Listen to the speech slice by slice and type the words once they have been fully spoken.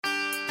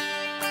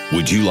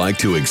Would you like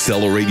to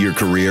accelerate your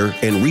career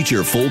and reach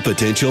your full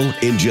potential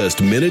in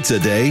just minutes a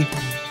day?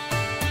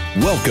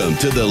 Welcome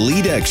to the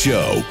LeadX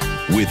Show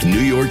with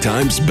New York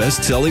Times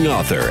best-selling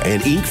author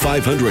and Inc.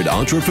 500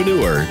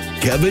 entrepreneur,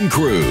 Kevin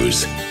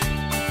Cruz.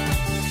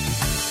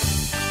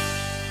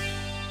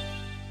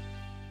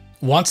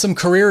 Want some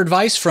career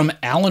advice from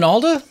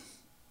Alda?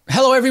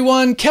 Hello,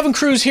 everyone. Kevin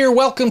Cruz here.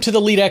 Welcome to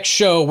the LeadX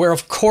Show, where,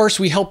 of course,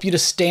 we help you to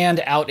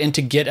stand out and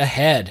to get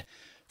ahead.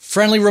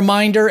 Friendly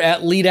reminder,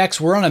 at LeadX,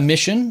 we're on a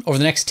mission over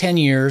the next 10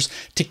 years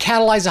to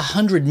catalyze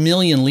 100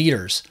 million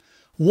leaders.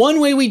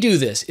 One way we do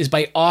this is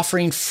by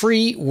offering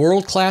free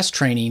world-class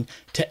training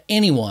to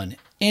anyone,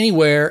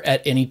 anywhere,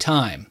 at any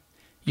time.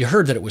 You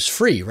heard that it was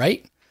free,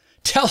 right?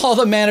 Tell all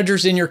the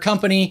managers in your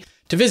company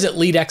to visit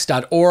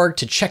leadx.org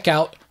to check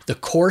out the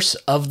course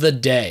of the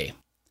day.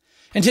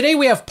 And today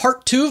we have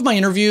part 2 of my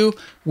interview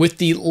with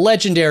the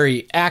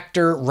legendary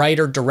actor,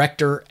 writer,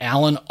 director,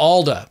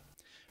 Alda.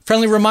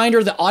 Friendly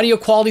reminder, the audio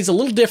quality is a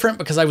little different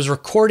because I was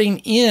recording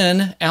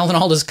in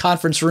Alda's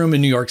conference room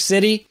in New York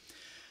City.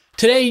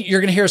 Today,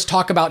 you're going to hear us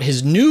talk about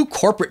his new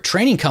corporate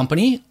training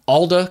company,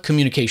 Alda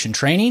Communication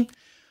Training,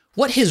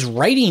 what his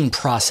writing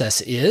process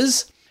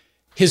is,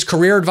 his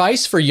career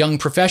advice for young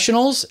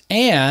professionals,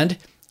 and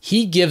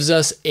he gives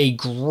us a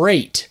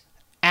great,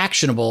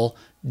 actionable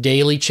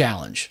daily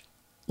challenge.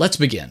 Let's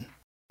begin.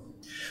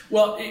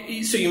 Well,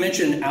 so you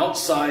mentioned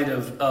outside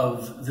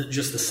of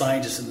just the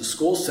scientists in the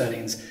school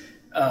settings,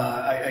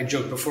 I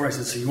joked before, I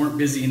said, so you weren't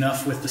busy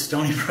enough with the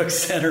Stony Brook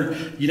Center.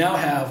 You now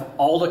have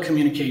Alda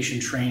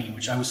Communication Training,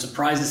 which I was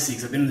surprised to see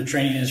because I've been in the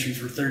training industry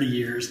for 30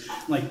 years.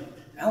 I'm like,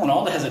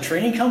 Alda has a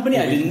training company?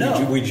 I didn't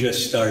know. We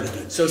just started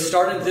it. So it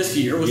started this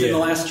year, was in the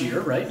last year,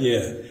 right?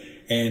 Yeah,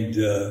 and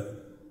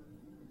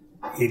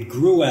it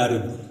grew out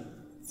of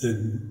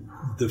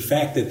the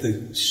fact that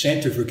the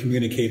Center for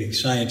Communicating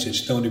Science at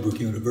Stony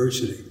Brook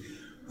University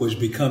was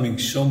becoming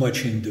so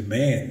much in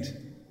demand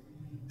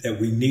that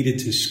we needed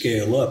to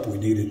scale up. We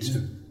needed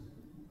to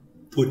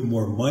put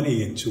more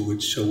money into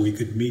it so we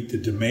could meet the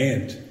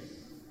demand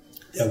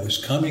that was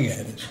coming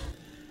at us.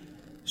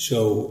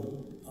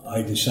 So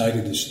I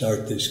decided to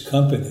start this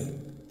company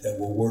that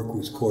will work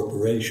with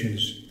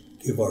corporations,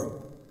 give our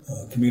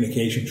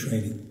communication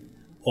training,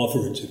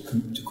 offer it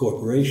to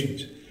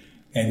corporations.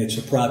 And it's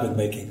a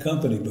profit-making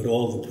company, but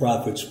all the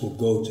profits will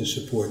go to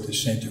support the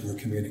Center for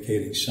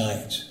Communicating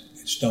Science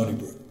at Stony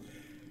Brook.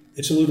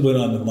 It's a little bit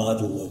on the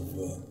model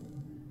of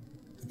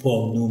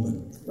Paul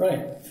Newman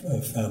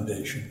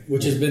Foundation.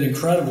 Which has been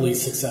incredibly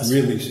successful.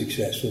 Really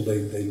successful.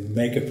 They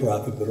make a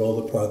profit, but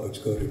all the profits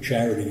go to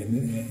charity.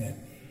 And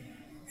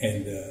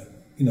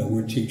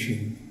we're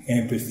teaching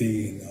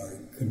empathy in our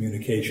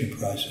communication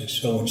process.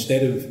 So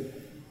instead of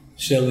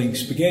selling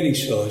spaghetti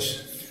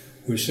sauce,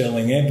 we're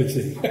selling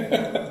empathy.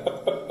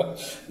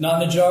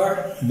 Not in a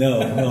jar? No.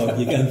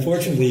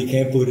 Unfortunately, you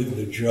can't put it in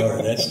a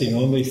jar. That's the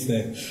only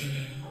thing.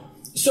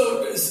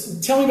 So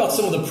tell me about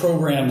some of the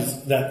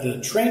programs that the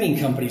training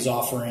company's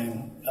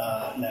offering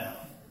now.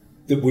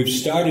 We've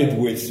started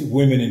with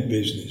women in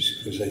business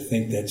because I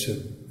think that's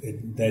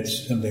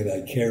something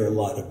that I care a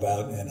lot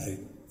about, and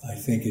I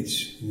think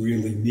it's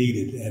really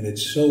needed. And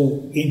it's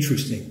so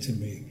interesting to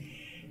me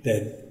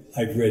that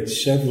I've read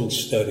several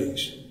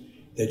studies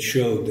that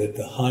showed that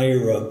the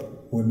higher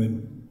up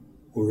women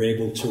were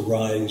able to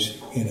rise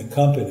in a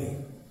company,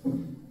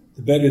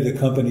 the better the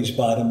company's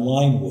bottom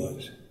line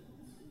was.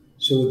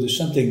 So there's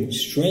something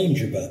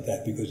strange about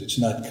that because it's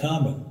not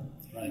common.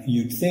 Right.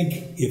 You'd think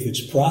if it's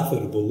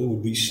profitable, it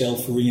would be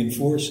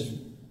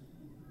self-reinforcing.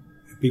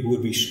 People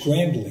would be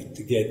scrambling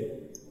to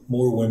get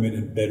more women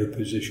in better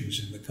positions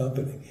in the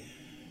company.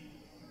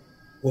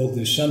 Well,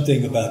 there's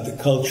something about the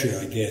culture,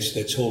 I guess,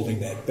 that's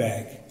holding that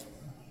back.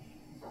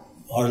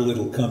 Our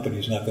little company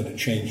is not going to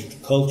change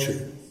the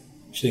culture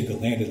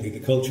single-handedly.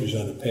 The culture is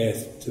on a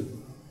path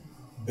to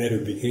better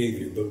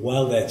behavior. But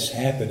while that's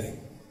happening,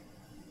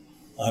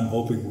 I'm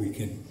hoping we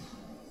can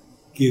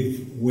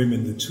give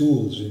women the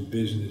tools in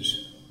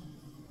business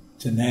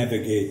to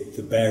navigate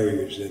the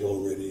barriers that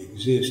already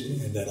exist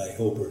and that I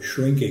hope are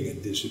shrinking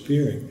and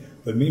disappearing.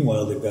 But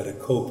meanwhile, they've got to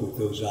cope with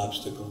those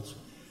obstacles.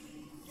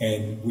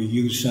 And we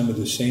use some of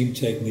the same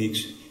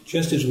techniques,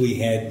 just as we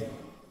had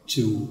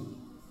to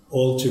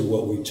alter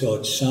what we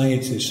taught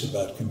scientists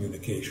about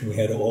communication. We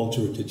had to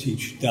alter it to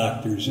teach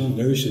doctors and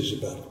nurses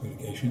about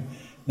communication.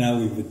 Now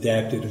we've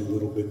adapted it a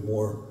little bit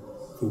more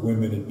for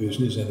women in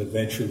business, and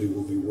eventually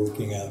we'll be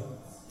working out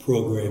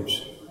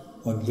programs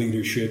on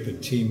leadership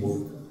and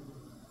teamwork,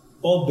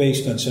 all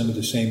based on some of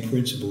the same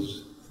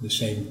principles, the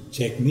same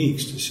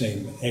techniques, the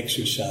same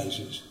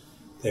exercises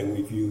that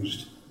we've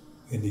used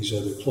in these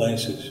other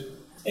classes.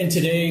 And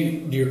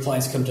today, do your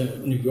clients come to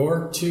New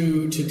York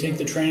to take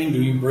the training?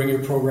 Do you bring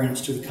your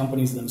programs to the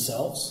companies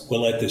themselves?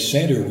 Well, at the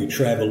center, we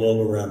travel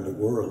all around the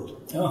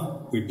world.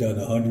 Oh. We've done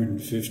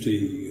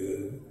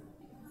 150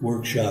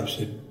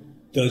 workshops at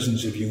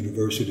dozens of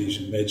universities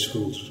and med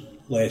schools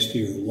last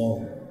year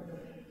alone.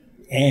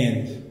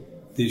 And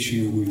this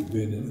year we've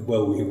been,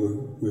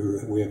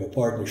 we have a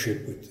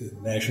partnership with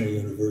the National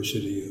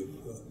University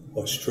of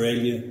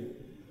Australia,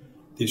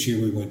 This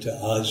year we went to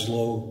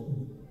Oslo,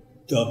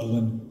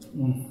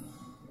 Dublin,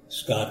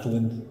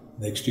 Scotland.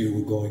 Next year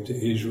we're going to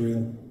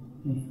Israel.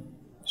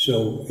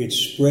 So it's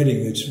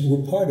spreading.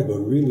 We're part of a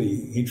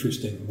really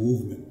interesting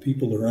movement.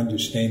 People are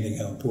understanding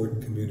how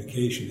important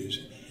communication is.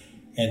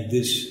 And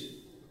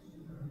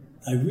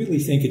I really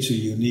think it's a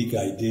unique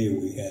idea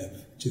we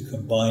have to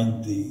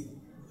combine the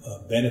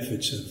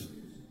benefits of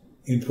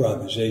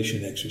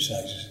improvisation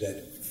exercises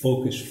that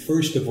focus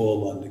first of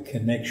all on the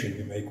connection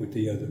you make with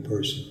the other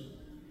person,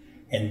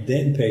 and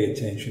then pay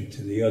attention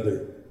to the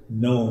other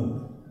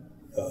known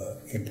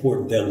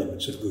important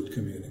elements of good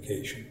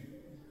communication.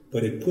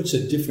 But it puts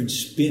a different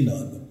spin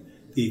on them.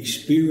 The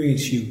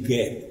experience you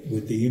get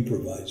with the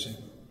improvising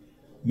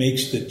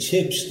makes the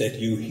tips that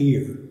you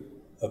hear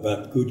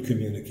about good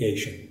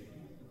communication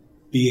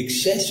be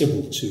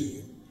accessible to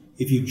you.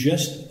 If you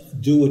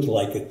just do it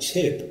like a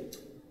tip,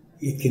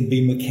 it can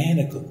be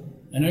mechanical.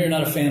 I know you're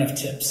not a fan of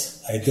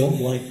tips. I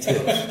don't like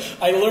tips.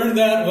 I learned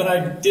that when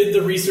I did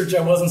the research I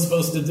wasn't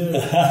supposed to do.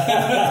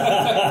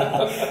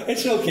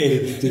 It's okay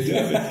to do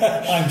it.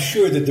 I'm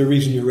sure that the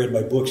reason you read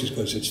my books is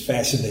because it's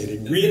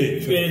fascinating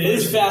reading. It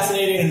is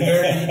fascinating and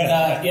very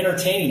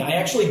entertaining. I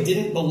actually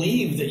didn't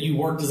believe that you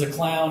worked as a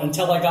clown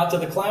until I got to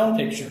the clown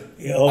picture.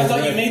 I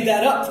thought you made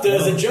that up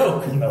as a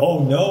joke.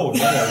 No.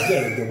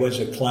 There was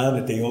a clown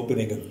at the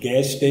opening of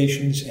gas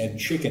stations and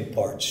chicken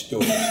parts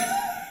stores.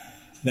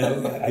 Now,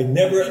 I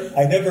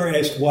never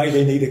asked why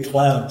they need a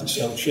clown to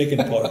sell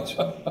chicken parts.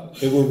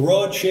 They were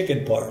raw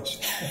chicken parts.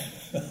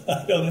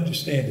 I don't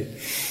understand it.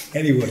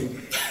 Anyway,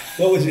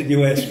 what was it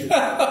you asked me?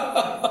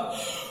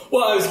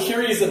 Well, I was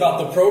curious about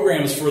the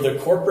programs for the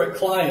corporate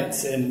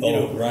clients, and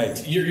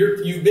right.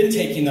 You've been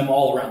taking them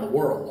all around the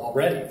world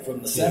already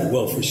from the center. Yeah,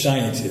 well, for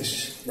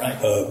scientists, right?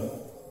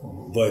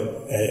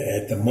 But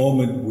at the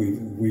moment,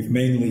 we've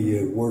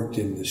mainly worked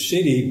in the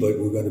city, but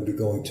we're going to be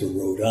going to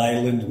Rhode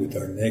Island with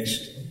our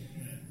next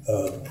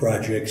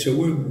project, so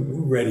we're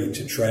ready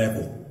to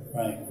travel.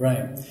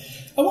 Right.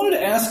 I wanted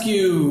to ask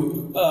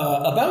you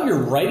about your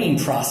writing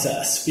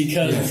process,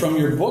 because from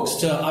your books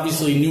to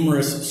obviously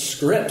numerous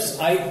scripts,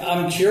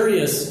 I'm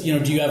curious, do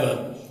you have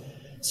a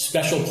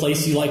special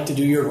place you like to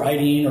do your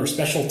writing or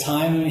special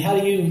time? I mean, how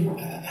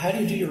do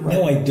you do your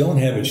writing? No, I don't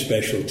have a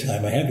special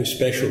time. I have a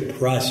special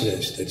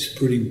process that's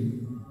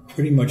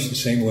pretty much the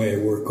same way I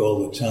work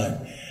all the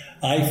time.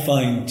 I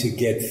find to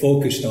get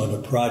focused on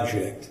a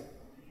project,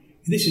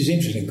 and this is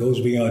interesting, it goes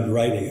beyond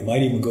writing. It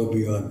might even go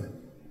beyond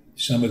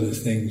some of the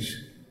things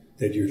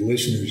that your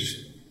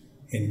listeners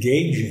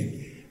engage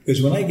in.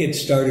 Because when I get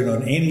started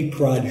on any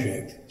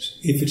project,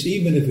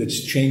 even if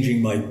it's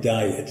changing my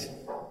diet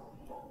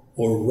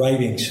or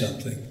writing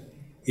something,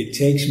 it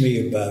takes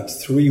me about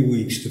 3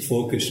 weeks to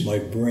focus my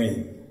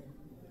brain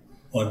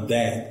on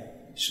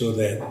that so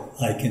that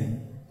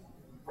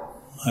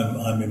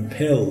I'm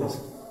impelled.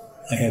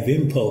 I have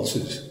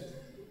impulses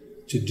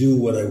to do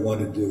what I want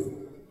to do.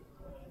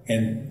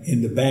 And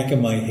in the back of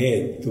my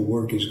head, the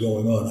work is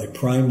going on. I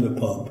prime the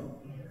pump,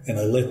 and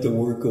I let the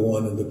work go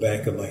on in the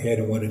back of my head.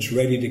 And when it's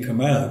ready to come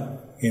out,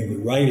 in the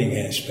writing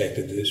aspect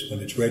of this, when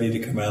it's ready to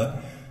come out,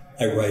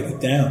 I write it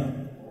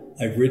down.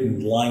 I've written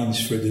lines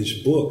for this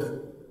book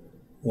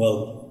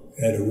while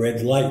at a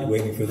red light,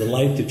 waiting for the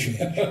light to change.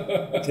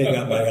 Take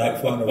out my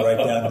iPhone and write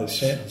down the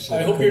sentence.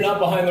 I hope you're not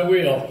behind the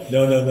wheel.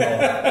 No.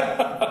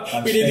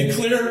 We need to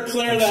clear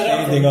that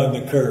up. Standing on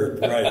the curb,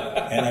 right.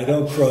 And I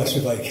don't cross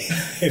if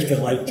the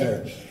light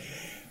turns.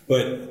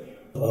 But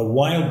a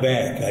while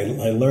back,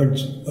 I learned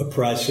a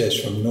process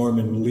from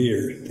Norman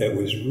Lear that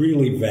was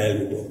really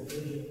valuable.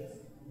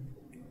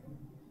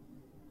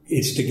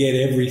 It's to get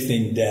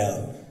everything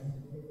down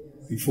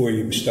before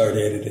you start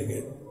editing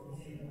it.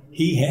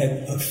 He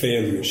had a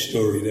failure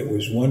story that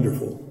was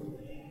wonderful.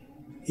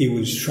 He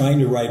was trying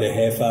to write a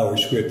half-hour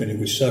script, and he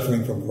was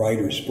suffering from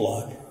writer's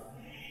block.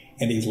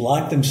 And he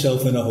locked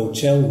himself in a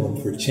hotel room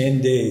for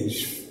 10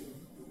 days,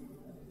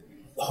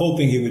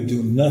 hoping he would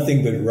do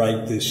nothing but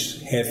write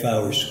this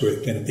half-hour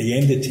script. And at the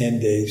end of 10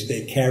 days,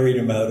 they carried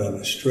him out on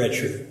a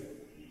stretcher,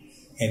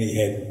 and he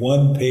had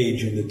 1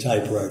 page in the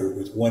typewriter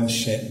with 1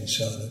 sentence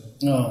on it.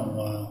 Oh,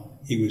 wow.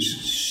 He was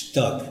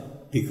stuck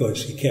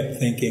because he kept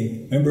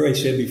thinking, remember I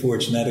said before,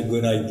 it's not a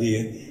good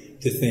idea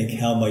to think,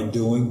 how am I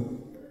doing?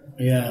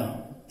 Yeah.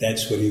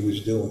 That's what he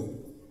was doing.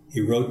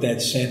 He wrote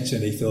that sentence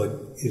and he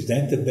thought, is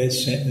that the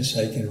best sentence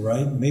I can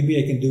write?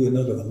 Maybe I can do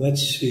another one.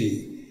 Let's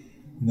see.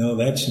 No,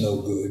 that's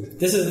no good.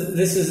 This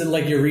is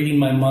like you're reading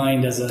my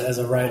mind as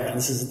a writer.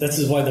 This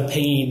is why the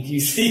pain you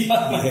see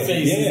on my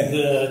face is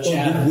the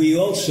chatter. Well, we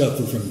all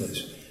suffer from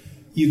this.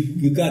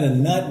 You got to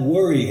not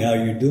worry how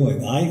you're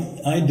doing.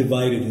 I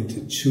divide it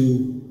into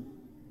 2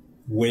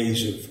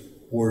 ways of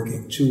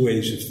working, 2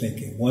 ways of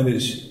thinking. One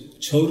is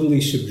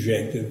totally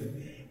subjective,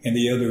 and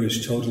the other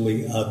is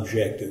totally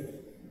objective.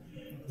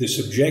 The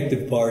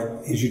subjective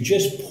part is you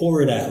just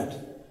pour it out.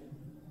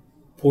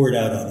 Pour it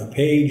out on a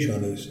page,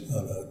 on a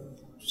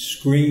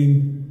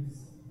screen,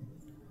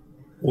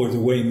 or the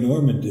way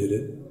Norman did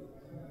it.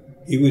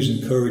 He was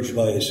encouraged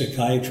by a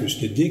psychiatrist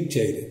to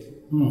dictate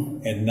it.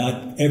 and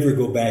not ever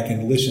go back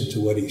and listen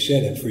to what he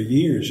said. And for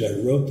years I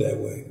wrote that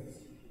way.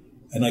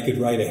 And I could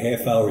write a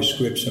half-hour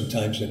script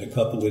sometimes in a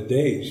couple of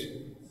days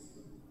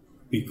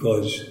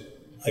because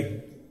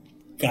I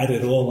got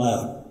it all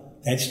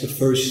out. That's the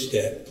first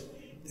step.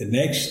 The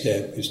next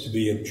step is to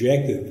be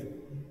objective,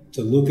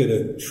 to look at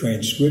a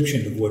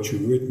transcription of what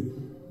you've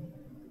written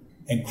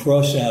and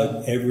cross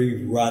out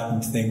every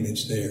rotten thing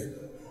that's there.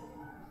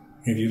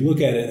 And if you look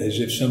at it as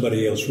if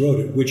somebody else wrote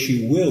it, which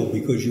you will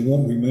because you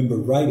won't remember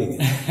writing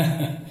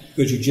it,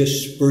 because you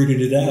just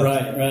spurted it out.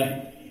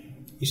 Right.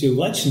 You say,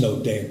 well, that's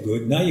no damn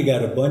good. Now you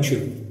got a bunch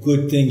of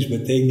good things,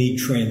 but they need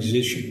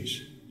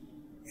transitions.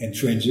 And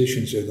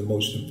transitions are the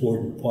most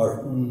important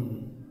part.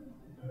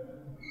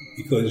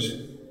 Because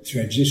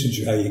transitions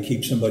are how you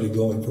keep somebody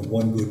going from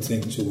one good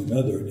thing to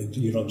another. And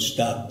you don't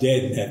stop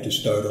dead and have to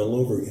start all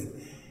over again.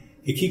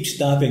 You keep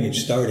stopping and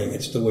starting.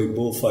 It's the way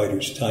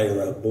bullfighters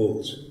tire out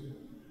bulls.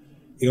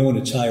 You don't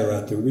want to tire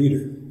out the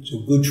reader. So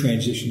good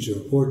transitions are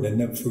important. And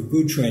then for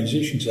good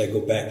transitions, I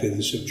go back to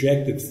the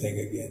subjective thing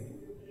again.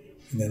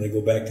 And then I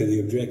go back to the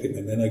objective.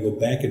 And then I go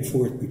back and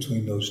forth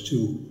between those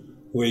two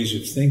ways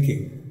of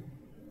thinking.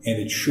 And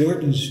it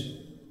shortens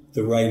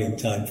the writing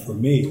time for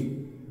me.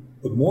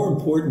 But more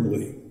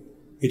importantly,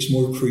 it's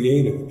more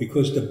creative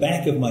because the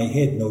back of my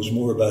head knows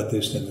more about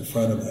this than the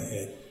front of my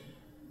head.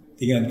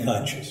 The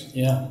unconscious.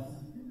 Yeah.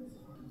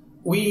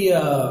 We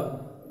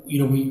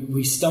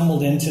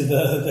stumbled into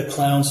the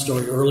clown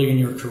story early in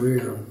your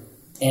career.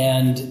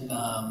 And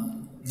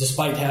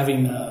despite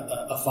having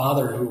a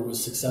father who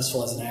was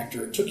successful as an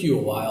actor, it took you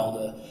a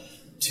while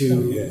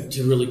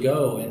to really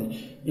go. And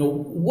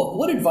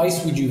what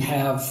advice would you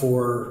have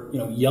for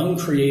young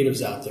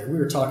creatives out there? We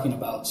were talking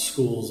about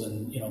schools,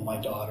 and my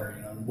daughter.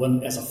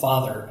 As a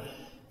father,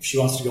 if she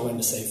wants to go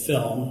into say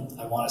film,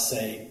 I want to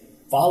say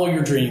follow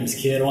your dreams,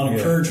 kid. I want to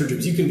encourage her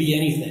dreams. You can be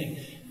anything.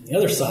 And the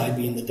other side,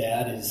 being the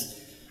dad, is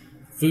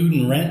food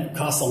and rent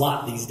costs a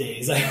lot these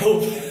days. I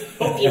hope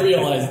you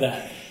realize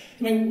that.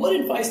 I mean, what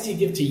advice do you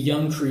give to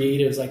young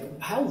creatives?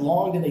 Like, how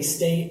long do they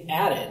stay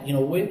at it?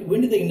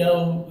 When do they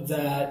know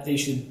that they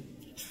should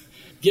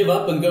give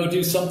up and go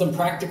do something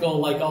practical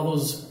like all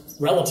those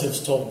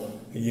relatives told them?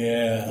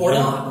 Yeah. Or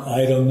not?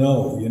 I don't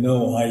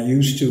know. I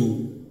used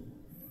to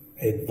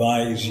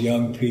advise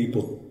young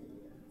people,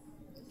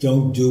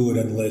 don't do it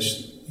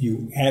unless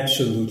you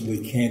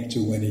absolutely can't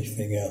do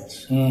anything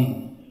else.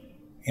 And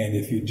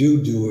if you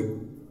do it,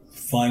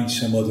 find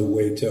some other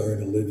way to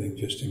earn a living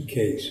just in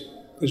case.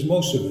 Because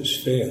most of us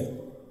fail.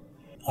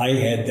 I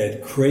had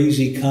that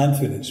crazy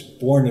confidence,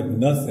 born of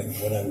nothing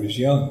when I was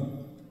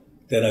young,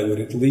 that I would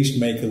at least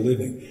make a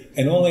living.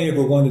 And all I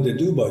ever wanted to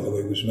do, by the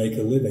way, was make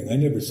a living. I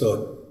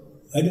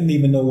didn't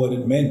even know what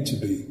it meant to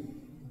be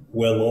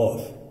well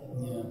off.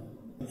 Yeah.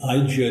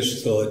 I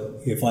just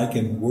thought, if I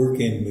can work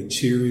in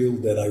material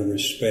that I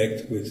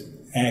respect, with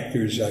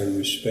actors I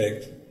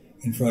respect,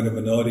 in front of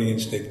an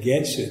audience that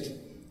gets it,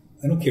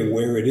 I don't care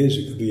where it is.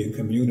 It could be a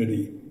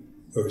community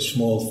or a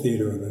small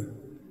theater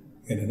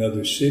in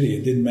another city.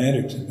 It didn't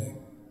matter to me.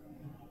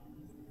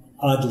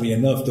 Oddly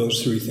enough,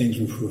 those three things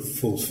were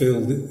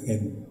fulfilled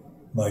in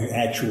my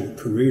actual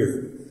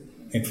career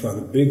in front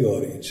of big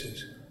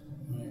audiences.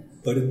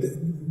 But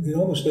it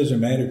almost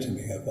doesn't matter to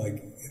me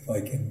if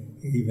I can,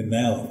 even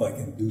now, if I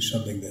can do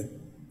something that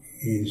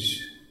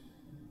is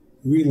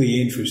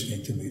really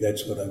interesting to me.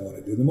 That's what I want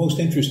to do. The most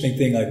interesting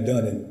thing I've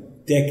done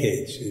in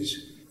decades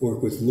is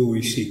work with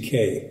Louis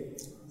C.K.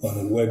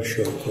 on a web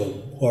show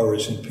called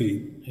Horace and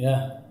Pete.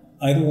 Yeah.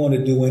 I don't want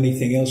to do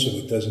anything else if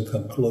it doesn't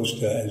come close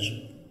to as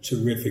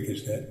terrific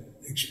as that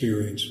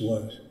experience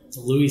was.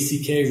 Louis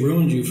C.K.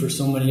 ruined you for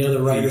so many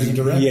other writers and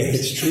directors. Yeah,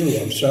 it's true.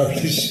 I'm sorry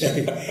to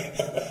say.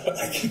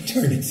 I keep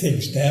turning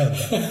things down.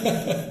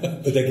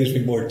 But that gives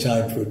me more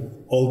time for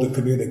all the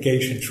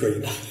communication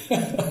training.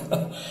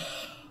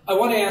 I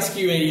want to ask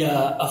you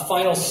a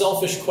final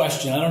selfish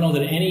question. I don't know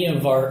that any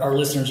of our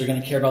listeners are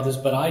going to care about this,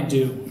 but I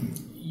do.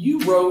 You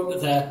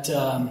wrote that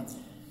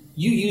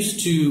you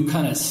used to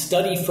kind of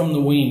study from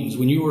the wings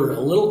when you were a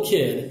little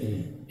kid,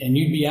 and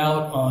you'd be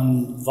out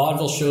on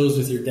vaudeville shows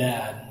with your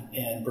dad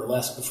and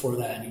burlesque before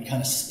that, and you'd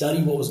kind of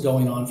study what was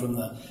going on from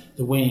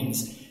the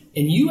wings.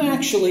 And you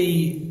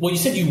actually, you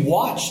said you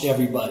watched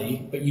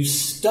everybody, but you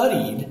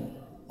studied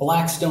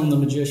Blackstone the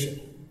Magician.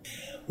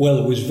 Well,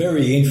 it was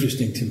very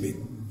interesting to me.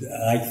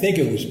 I think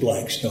it was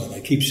Blackstone. I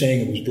keep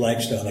saying it was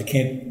Blackstone. I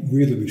can't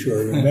really be sure.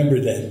 I remember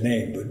that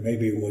name, but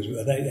maybe it was.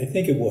 I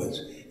think it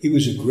was. He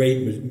was a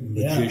great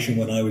magician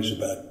when I was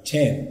about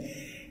 10.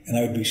 And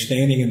I would be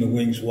standing in the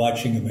wings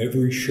watching him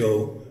every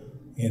show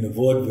in a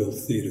vaudeville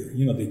theater.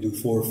 They do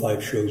 4 or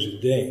 5 shows a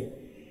day.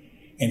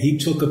 And he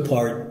took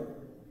apart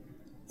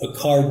a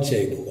card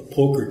table, a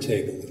poker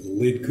table.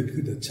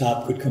 The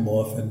top could come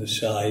off and the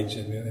sides,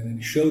 and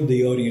he showed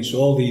the audience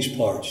all these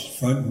parts,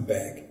 front and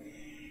back.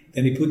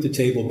 Then he put the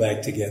table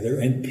back together,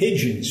 and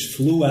pigeons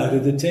flew out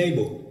of the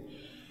table.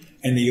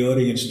 And the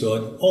audience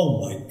thought,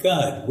 oh my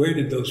God, where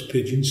did those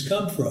pigeons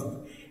come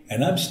from?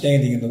 And I'm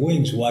standing in the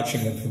wings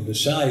watching them from the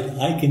side.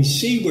 I can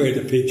see where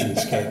the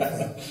pigeons came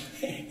from.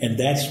 And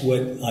that's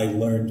what I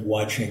learned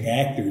watching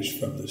actors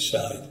from the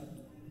side.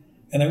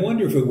 And I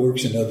wonder if it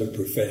works in other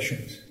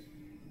professions.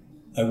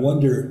 I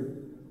wonder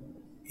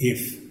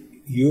if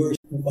you're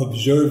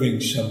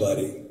observing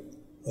somebody,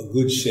 a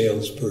good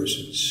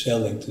salesperson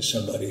selling to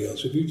somebody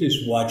else, if you're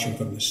just watching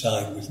from the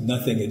side with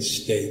nothing at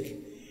stake,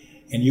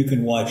 and you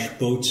can watch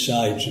both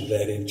sides of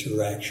that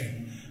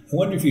interaction, I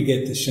wonder if you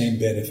get the same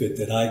benefit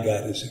that I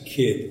got as a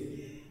kid.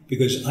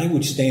 Because I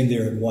would stand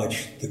there and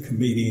watch the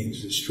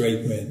comedians, the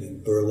straight men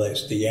and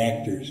burlesque, the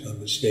actors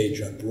on the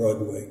stage on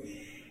Broadway,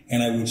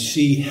 and I would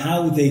see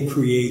how they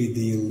created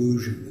the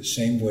illusion the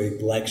same way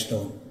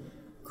Blackstone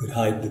could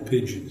hide the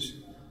pigeons.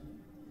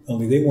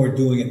 Only they weren't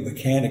doing it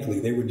mechanically,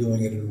 they were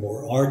doing it in a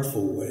more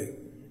artful way.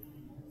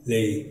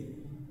 They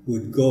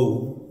would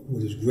go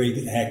with this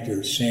great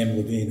actor, Sam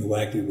Levine, who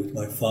acted with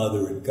my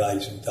father in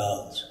Guys and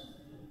Dolls.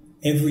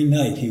 Every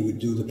night he would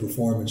do the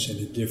performance in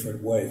a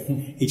different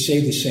way. He'd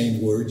say the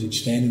same words, he'd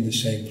stand in the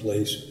same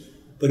place,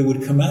 but it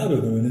would come out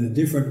of him in a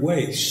different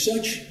way, to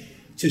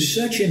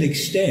such an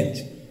extent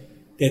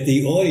that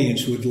the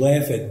audience would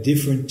laugh at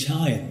different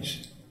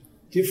times.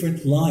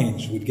 Different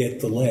lines would get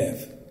the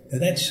laugh. Now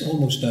that's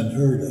almost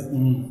unheard of.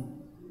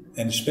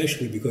 And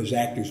especially because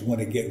actors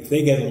want to if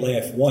they get a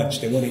laugh once,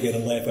 they want to get a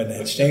laugh in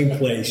that same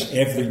place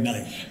every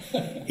night.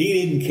 He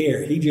didn't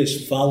care. He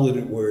just followed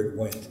it where it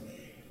went.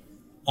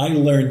 I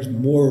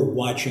learned more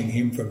watching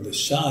him from the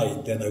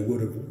side than I would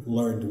have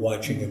learned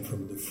watching him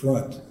from the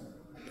front,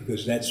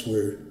 because that's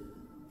where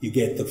you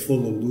get the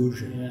full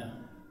illusion. Yeah.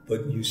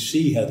 But you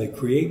see how they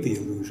create the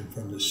illusion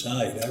from the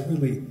side. I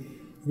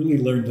really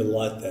learned a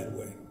lot that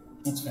way.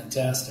 That's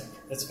fantastic.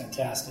 That's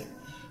fantastic.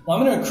 Well,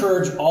 I'm going to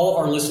encourage all of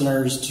our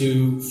listeners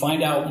to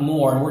find out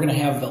more, and we're going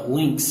to have the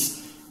links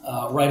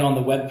right on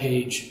the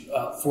webpage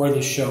for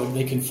this show.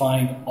 They can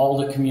find all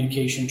the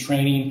communication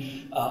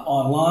training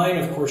online.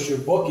 Of course, your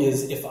book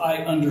is If I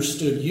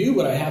Understood You,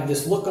 but I have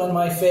this look on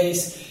my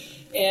face.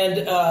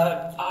 And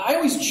I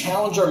always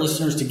challenge our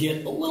listeners to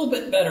get a little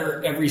bit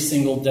better every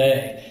single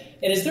day.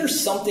 And is there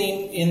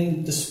something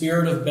in the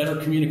spirit of better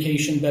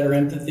communication, better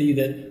empathy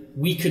that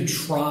we could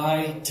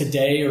try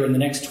today or in the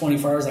next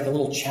 24 hours, like a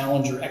little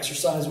challenge or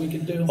exercise we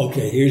could do?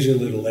 Okay, here's a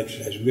little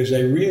exercise, because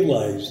I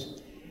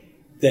realized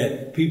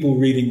that people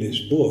reading this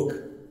book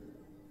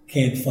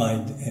can't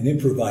find an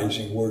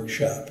improvising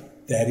workshop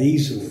that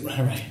easily.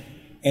 Right.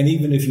 And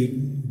even if you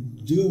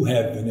do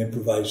have an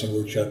improvising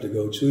workshop to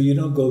go to, you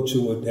don't go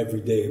to it every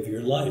day of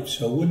your life.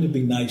 So wouldn't it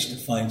be nice to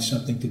find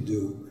something to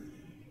do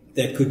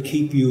that could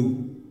keep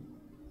you,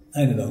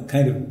 I don't know,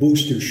 kind of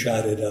booster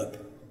shotted up,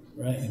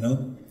 right? You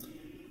know?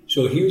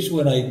 So here's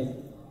what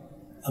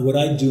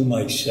I do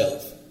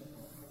myself.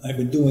 I've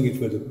been doing it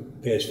for the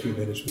past few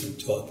minutes we've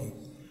been talking.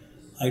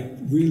 I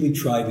really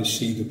try to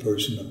see the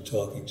person I'm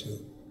talking to.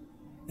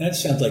 That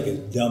sounds like a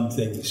dumb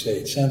thing to say.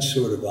 It sounds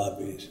sort of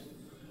obvious.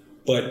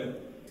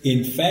 But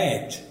in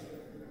fact,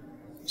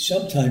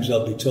 sometimes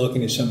I'll be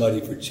talking to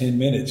somebody for 10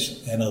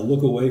 minutes and I'll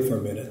look away for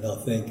a minute and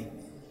I'll think,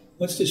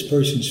 what's this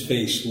person's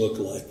face look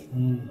like?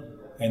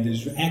 And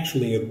there's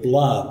actually a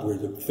blob where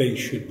the face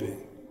should be.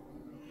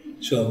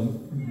 So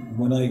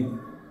when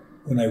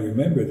I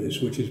remember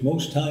this, which is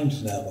most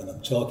times now when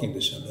I'm talking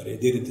to somebody, I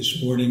did it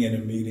this morning in a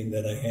meeting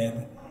that I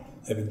had.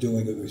 I've been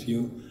doing it with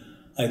you.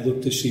 I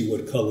look to see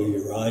what color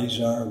your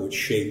eyes are, what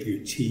shape your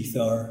teeth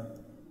are,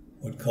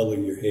 what color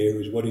your hair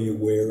is, what are you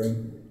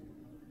wearing.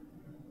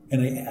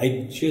 And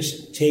I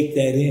just take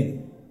that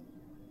in,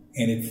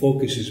 and it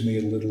focuses me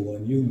a little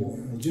on you more,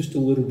 just a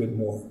little bit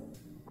more.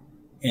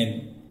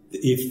 And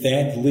if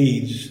that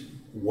leads,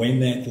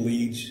 when that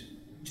leads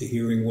to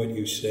hearing what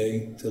you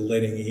say, to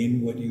letting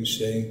in what you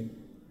say,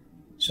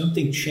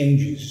 something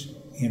changes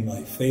in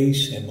my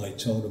face and my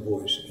tone of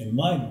voice. And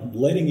my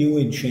letting you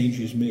in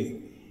changes me.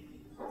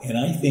 And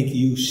I think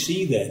you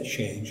see that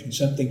change, and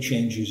something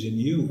changes in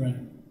you. Right.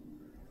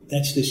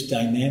 That's this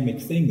dynamic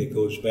thing that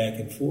goes back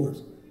and forth.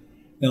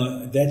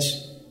 Now,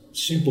 that's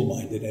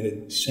simple-minded, and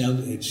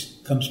it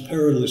comes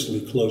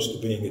perilously close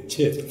to being a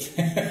tip.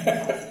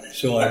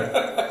 So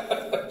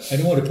I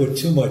don't want to put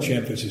too much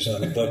emphasis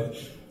on it, but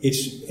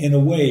it's, in a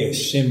way, a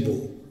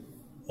symbol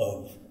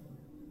of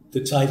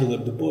the title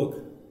of the book.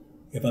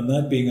 If I'm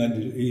not being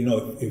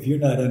if you're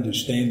not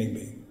understanding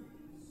me,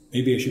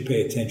 maybe I should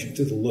pay attention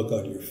to the look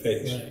on your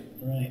face.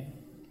 Right.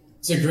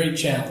 It's a great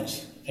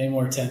challenge. Pay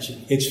more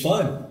attention. It's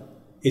fun.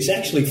 It's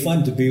actually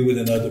fun to be with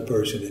another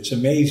person. It's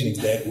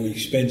amazing that we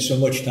spend so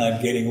much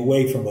time getting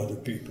away from other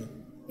people.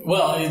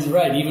 Well, it's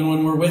right, even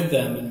when we're with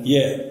them.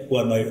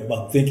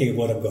 I'm thinking of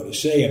what I'm going to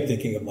say. I'm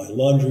thinking of my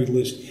laundry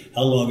list.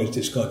 How long is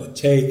this going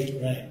to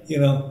take? Right.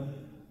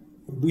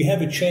 We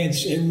have a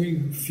chance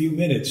every few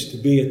minutes to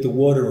be at the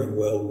watering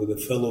well with a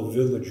fellow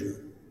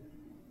villager,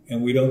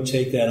 and we don't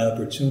take that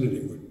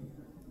opportunity.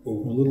 We're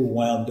a little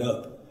wound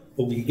up,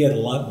 but we can get a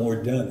lot more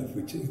done if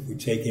we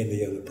take in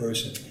the other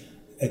person.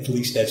 At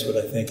least that's what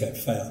I think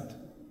I've found.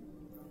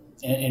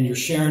 And you're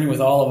sharing it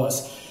with all of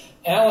us.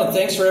 Alan,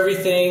 thanks for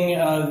everything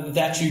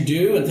that you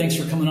do, and thanks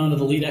for coming on to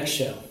the Lead X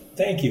Show.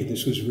 Thank you.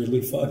 This was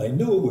really fun. I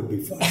knew it would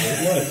be fun.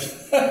 It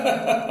was.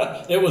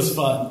 It was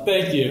fun.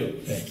 Thank you.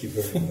 Thank you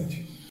very much.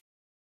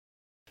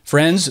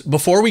 Friends,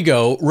 before we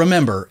go,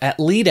 remember, at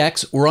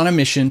LeadX, we're on a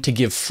mission to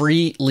give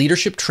free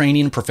leadership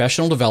training and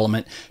professional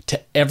development to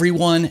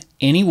everyone,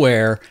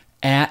 anywhere,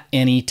 at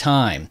any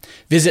time.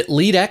 Visit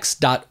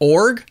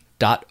leadx.org,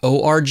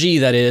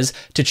 that is,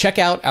 to check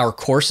out our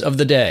course of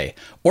the day.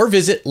 Or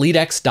visit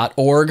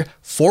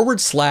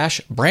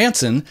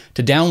leadx.org/Branson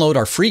to download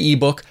our free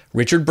ebook,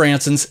 Richard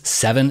Branson's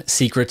 7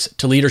 Secrets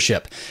to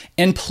Leadership.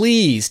 And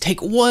please take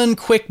one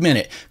quick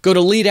minute. Go to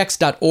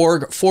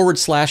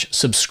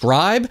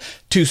leadx.org/subscribe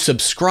to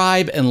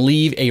subscribe and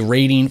leave a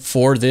rating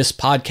for this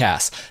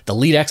podcast, the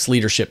LeadX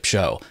Leadership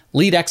Show.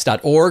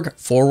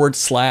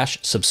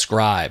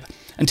 leadx.org/subscribe.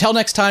 Until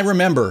next time,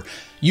 remember,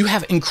 you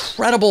have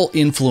incredible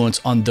influence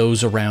on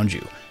those around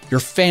you, your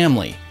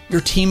family,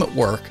 your team at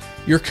work,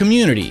 your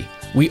community.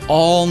 We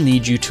all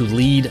need you to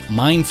lead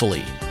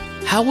mindfully.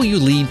 How will you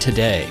lead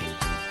today?